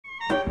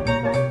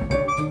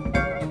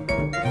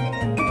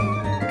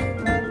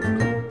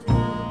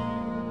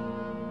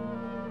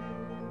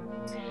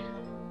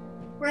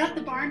We're at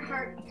the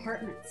Barnhart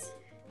Apartments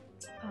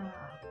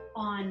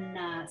on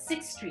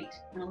 6th Street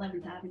and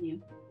 11th Avenue.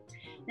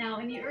 Now,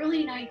 in the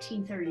early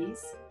 1930s,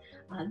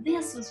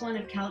 this was one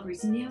of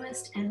Calgary's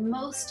newest and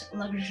most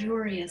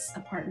luxurious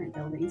apartment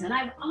buildings. And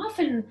I've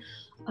often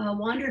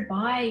wandered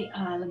by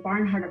the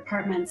Barnhart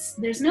Apartments.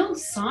 There's no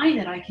sign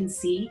that I can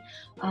see,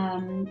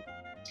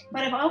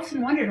 but I've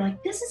often wondered,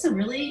 like, this is a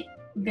really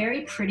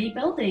very pretty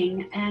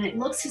building and it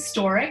looks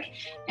historic,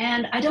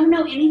 and I don't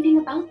know anything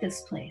about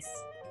this place.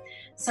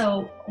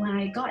 So when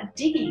I got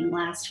digging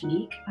last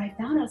week, I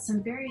found out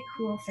some very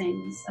cool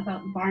things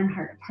about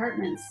Barnhart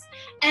Apartments.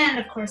 And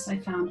of course, I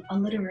found a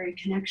literary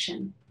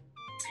connection.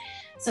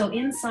 So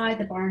inside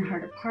the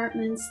Barnhart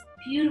Apartments,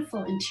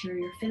 beautiful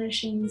interior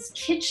finishings,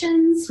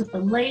 kitchens with the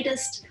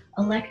latest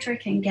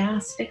electric and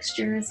gas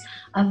fixtures,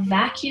 a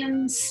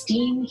vacuum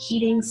steam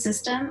heating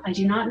system. I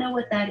do not know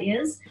what that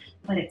is,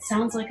 but it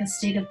sounds like a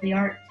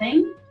state-of-the-art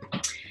thing.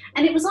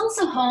 And it was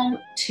also home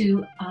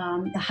to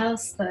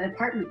the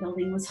apartment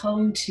building was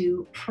home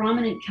to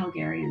prominent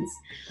Calgarians,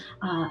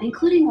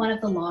 including one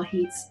of the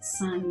Lougheed's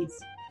sons.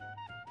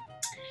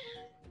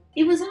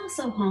 It was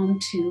also home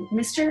to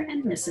Mr.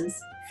 and Mrs.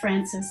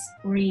 Francis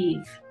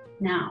Reeve.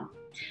 Now,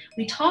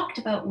 we talked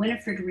about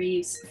Winnifred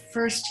Reeve's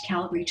first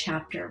Calgary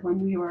chapter when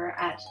we were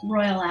at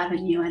Royal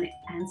Avenue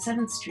and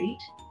 7th Street.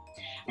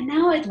 And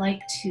now I'd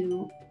like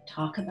to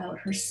talk about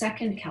her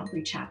second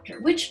Calgary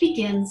chapter, which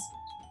begins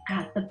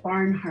at the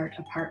Barnhart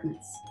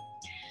Apartments.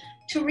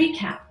 To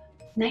recap,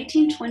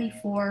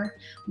 1924,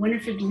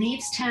 Winnifred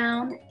leaves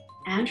town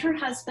and her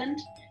husband,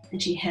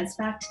 and she heads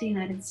back to the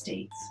United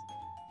States.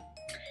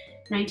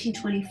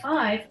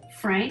 1925,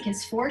 Frank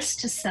is forced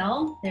to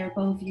sell their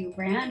Beauview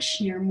ranch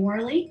near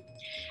Morley,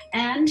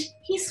 and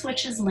he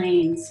switches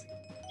lanes.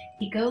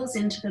 He goes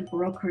into the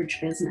brokerage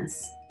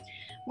business,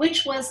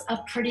 which was a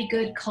pretty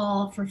good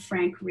call for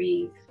Frank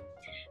Reeve.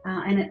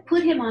 And it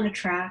put him on a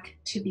track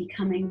to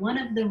becoming one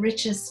of the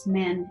richest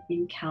men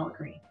in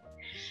Calgary.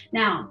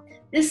 Now,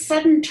 this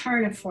sudden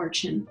turn of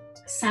fortune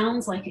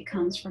sounds like it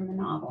comes from a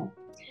novel,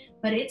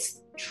 but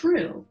it's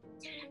true.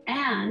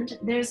 And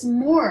there's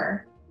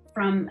more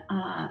from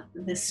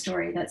this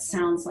story that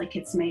sounds like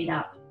it's made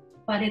up,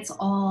 but it's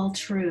all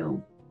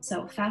true.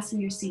 So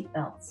fasten your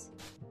seatbelts.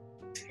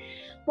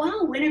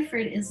 While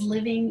Winnifred is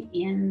living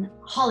in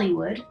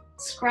Hollywood,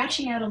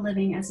 scratching out a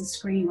living as a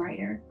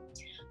screenwriter,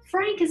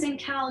 Frank is in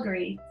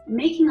Calgary,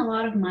 making a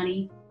lot of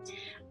money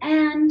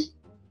and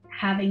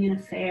having an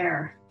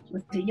affair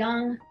with the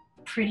young,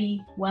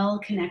 pretty,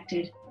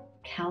 well-connected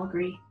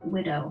Calgary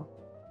widow,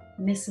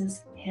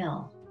 Mrs.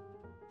 Hill.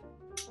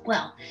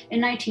 Well, in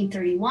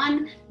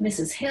 1931,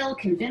 Mrs. Hill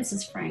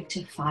convinces Frank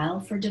to file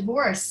for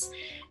divorce,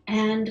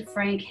 and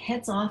Frank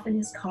heads off in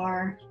his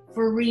car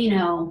for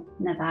Reno,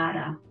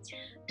 Nevada,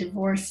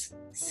 Divorce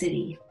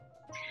City.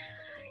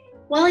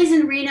 While he's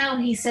in Reno,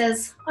 he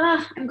says,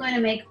 I'm going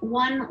to make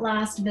one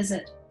last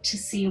visit to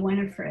see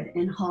Winnifred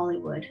in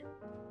Hollywood.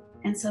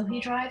 And so he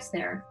drives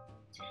there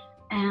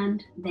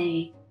and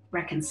they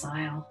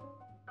reconcile.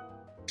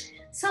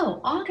 So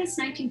August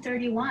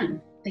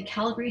 1931, the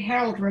Calgary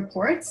Herald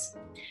reports,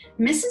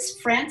 Mrs.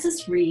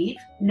 Francis Reeve,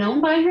 known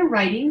by her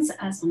writings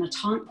as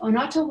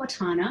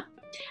Onotowatana,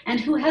 and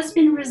who has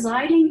been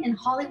residing in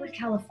Hollywood,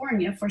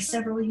 California for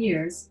several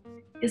years,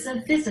 is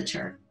a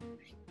visitor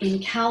in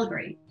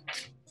Calgary.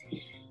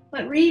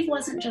 But Reeve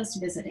wasn't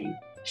just visiting,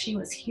 she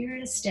was here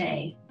to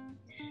stay.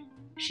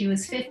 She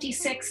was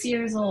 56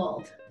 years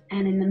old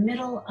and in the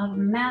middle of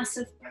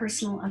massive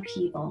personal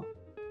upheaval.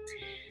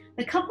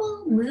 The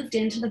couple moved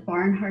into the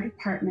Barnhart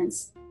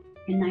Apartments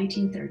in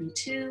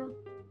 1932.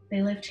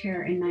 They lived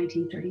here in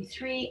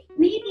 1933,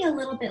 maybe a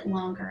little bit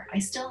longer. I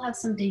still have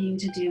some digging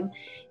to do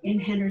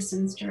in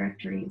Henderson's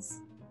directories.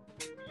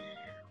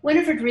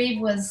 Winnifred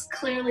Reeve was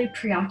clearly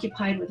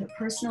preoccupied with her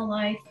personal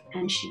life,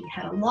 and she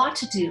had a lot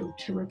to do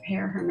to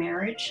repair her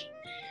marriage.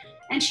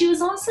 And she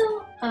was also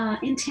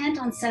intent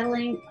on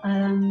settling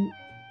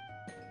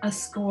a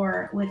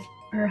score with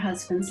her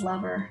husband's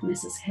lover,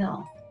 Mrs.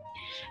 Hill.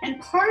 And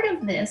part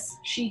of this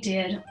she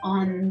did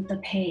on the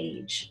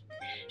page.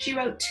 She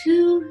wrote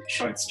 2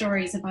 short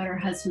stories about her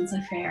husband's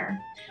affair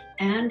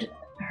and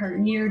her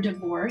near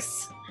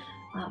divorce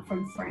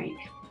from Frank.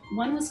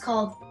 One was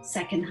called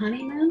Second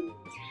Honeymoon,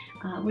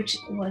 which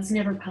was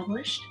never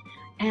published.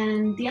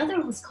 And the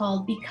other was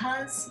called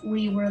Because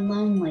We Were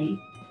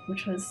Lonely,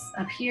 which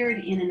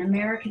appeared in an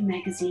American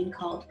magazine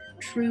called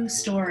True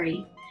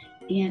Story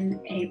in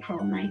April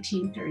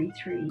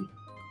 1933.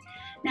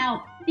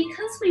 Now,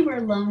 Because We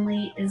Were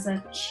Lonely is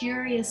a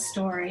curious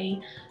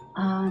story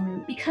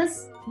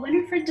because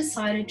Winnifred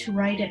decided to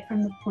write it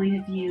from the point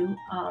of view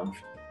of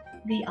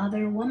the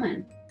other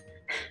woman.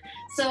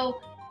 So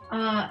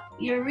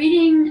you're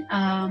reading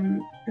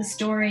the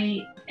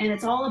story, and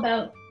it's all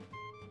about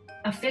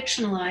a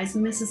fictionalized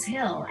Mrs.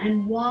 Hill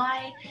and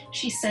why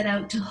she set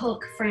out to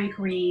hook Frank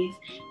Reeve,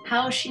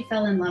 how she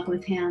fell in love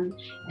with him,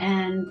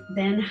 and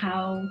then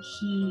how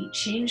he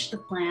changed the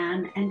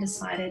plan and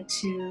decided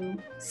to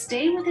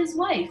stay with his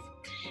wife.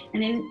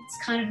 And it's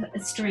kind of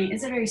it's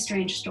a very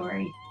strange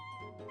story.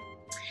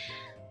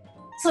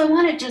 So I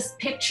want to just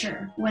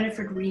picture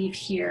Winnifred Reeve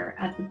here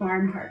at the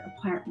Barnhart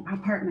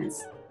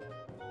Apartments.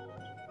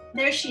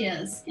 There she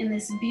is in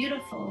this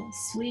beautiful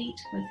suite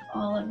with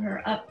all of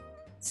her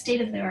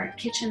state-of-the-art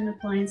kitchen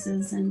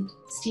appliances and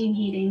steam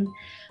heating.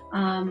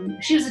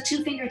 She was a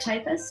two-finger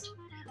typist.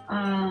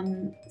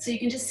 So you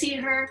can just see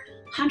her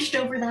hunched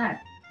over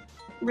that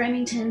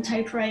Remington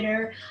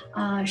typewriter.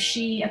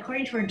 She,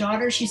 according to her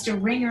daughter, she used to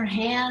wring her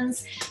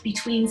hands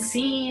between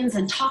scenes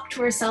and talk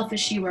to herself as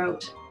she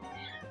wrote.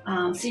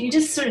 So you can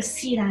just sort of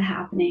see that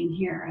happening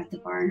here at the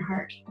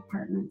Barnhart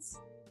Apartments.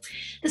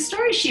 The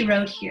stories she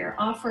wrote here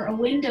offer a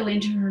window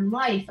into her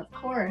life, of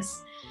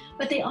course,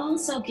 but they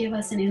also give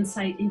us an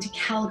insight into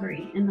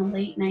Calgary in the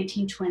late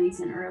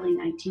 1920s and early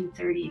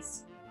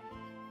 1930s.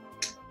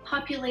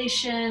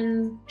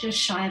 Population just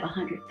shy of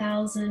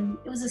 100,000.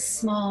 It was a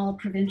small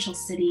provincial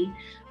city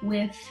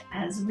with,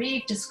 as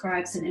Reeve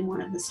describes it in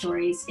one of the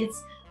stories,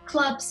 its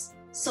clubs,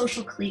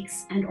 social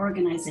cliques, and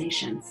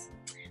organizations.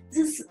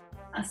 This is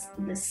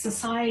the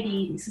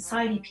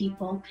society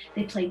people.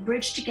 They played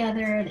bridge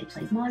together, they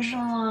played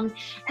mahjong,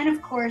 and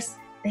of course,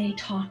 they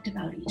talked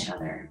about each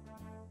other.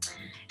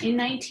 In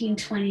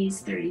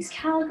 1920s, 30s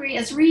Calgary,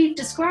 as Reeve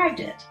described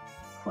it,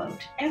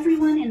 quote,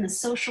 everyone in the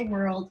social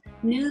world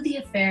knew the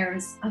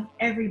affairs of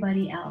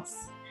everybody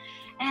else.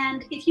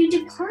 And if you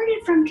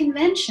departed from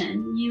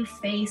convention, you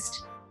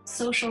faced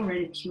social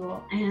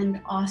ridicule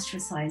and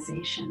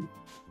ostracization.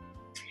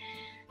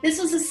 This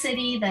was a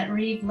city that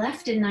Reeve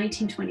left in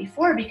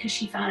 1924 because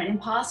she found it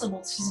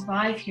impossible to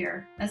survive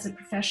here as a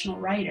professional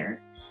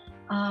writer.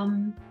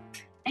 And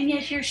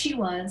yet here she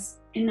was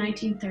in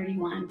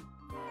 1931,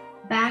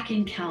 back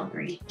in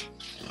Calgary,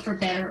 for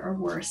better or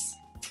worse.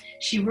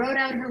 She wrote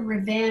out her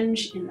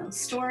revenge in those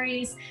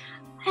stories,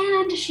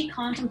 and she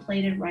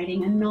contemplated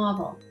writing a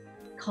novel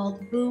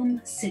called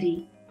Boom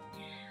City,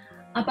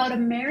 about a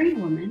married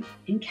woman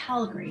in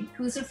Calgary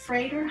who's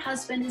afraid her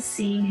husband is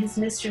seeing his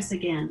mistress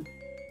again.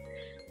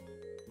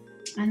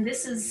 And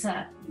this is,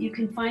 you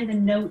can find the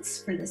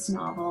notes for this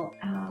novel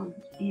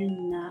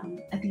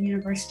at the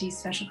university's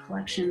special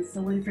collections,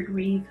 the Winnifred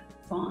Reeve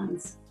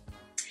Fawns.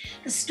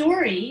 The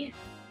story,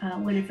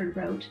 Winnifred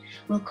wrote,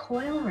 will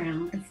coil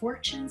around the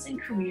fortunes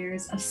and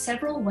careers of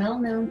several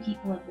well-known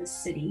people of this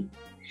city,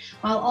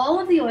 while all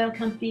of the oil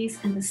companies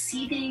and the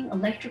seething,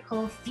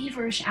 electrical,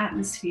 feverish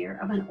atmosphere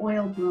of an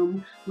oil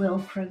boom will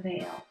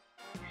prevail.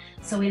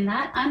 So in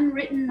that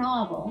unwritten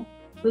novel,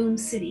 Boom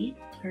City,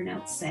 her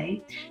notes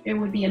say, there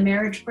would be a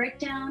marriage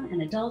breakdown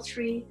and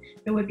adultery,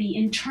 there would be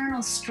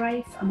internal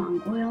strife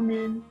among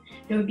oilmen,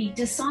 there would be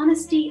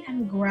dishonesty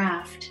and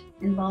graft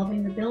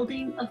involving the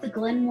building of the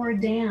Glenmore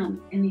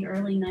Dam in the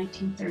early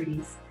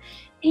 1930s,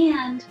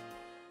 and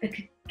the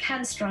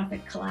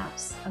catastrophic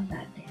collapse of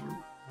that dam.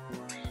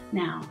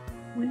 Now,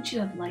 wouldn't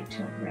you have liked to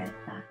have read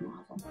that novel?